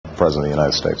President of the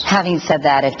United States. Having said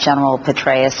that, if General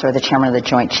Petraeus or the Chairman of the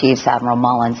Joint Chiefs, Admiral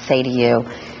Mullen, say to you,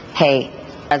 hey,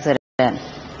 President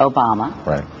Obama,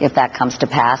 right, if that comes to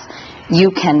pass, you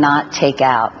cannot take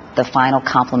out the final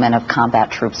complement of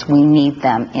combat troops. We need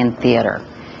them in theater.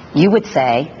 You would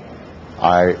say,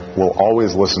 I will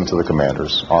always listen to the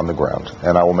commanders on the ground,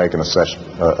 and I will make an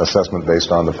assessment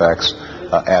based on the facts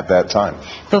at that time.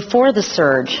 Before the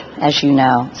surge, as you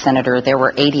know, Senator, there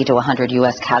were 80 to 100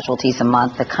 U.S. casualties a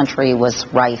month. The country was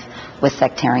rife with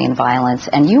sectarian violence,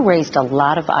 and you raised a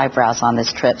lot of eyebrows on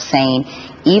this trip, saying,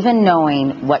 even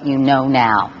knowing what you know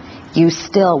now, you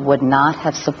still would not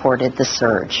have supported the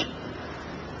surge.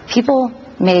 People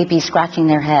may be scratching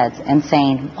their heads and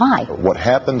saying, why? What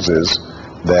happens is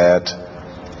that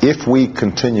if we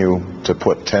continue to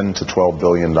put $10 to $12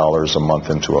 billion a month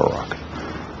into Iraq,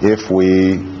 if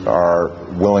we are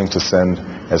willing to send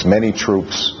as many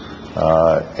troops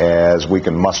as we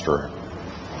can muster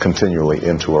continually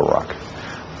into Iraq,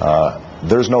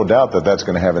 there's no doubt that that's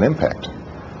going to have an impact.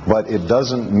 But it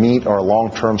doesn't meet our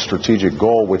long-term strategic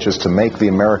goal, which is to make the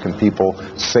American people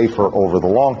safer over the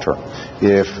long term.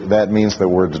 If that means that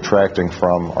we're detracting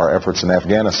from our efforts in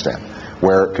Afghanistan,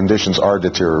 where conditions are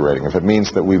deteriorating, if it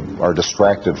means that we are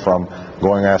distracted from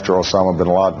going after Osama bin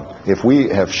Laden, if we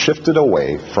have shifted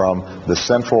away from the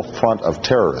central front of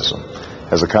terrorism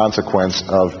as a consequence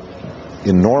of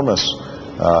enormous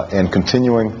and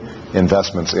continuing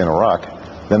investments in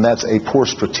Iraq, then that's a poor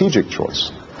strategic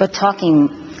choice. But talking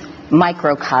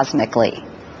microcosmically,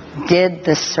 did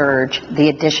the surge, the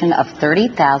addition of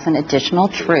 30,000 additional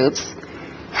troops,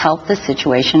 help the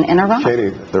situation in Iraq? Katie,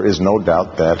 there is no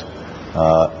doubt that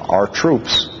our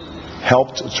troops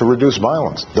helped to reduce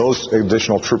violence. Those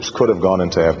additional troops could have gone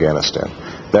into Afghanistan.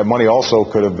 That money also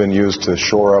could have been used to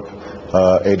shore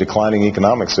up a declining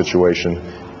economic situation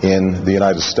in the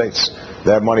United States.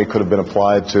 That money could have been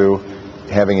applied to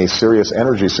having a serious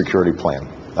energy security plan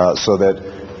so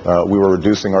that we were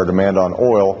reducing our demand on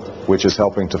oil, which is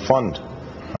helping to fund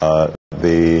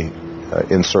the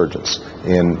insurgents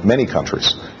in many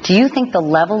countries. Do you think the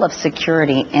level of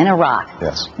security in Iraq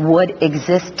yes. would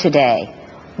exist today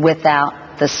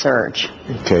without the surge?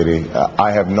 Katie,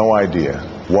 I have no idea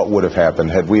what would have happened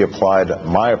had we applied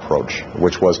my approach,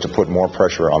 which was to put more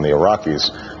pressure on the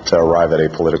Iraqis to arrive at a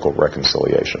political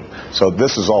reconciliation. So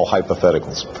this is all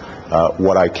hypotheticals.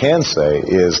 What I can say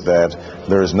is that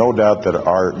there is no doubt that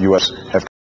our U.S. have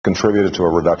contributed to a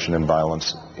reduction in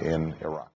violence in Iraq.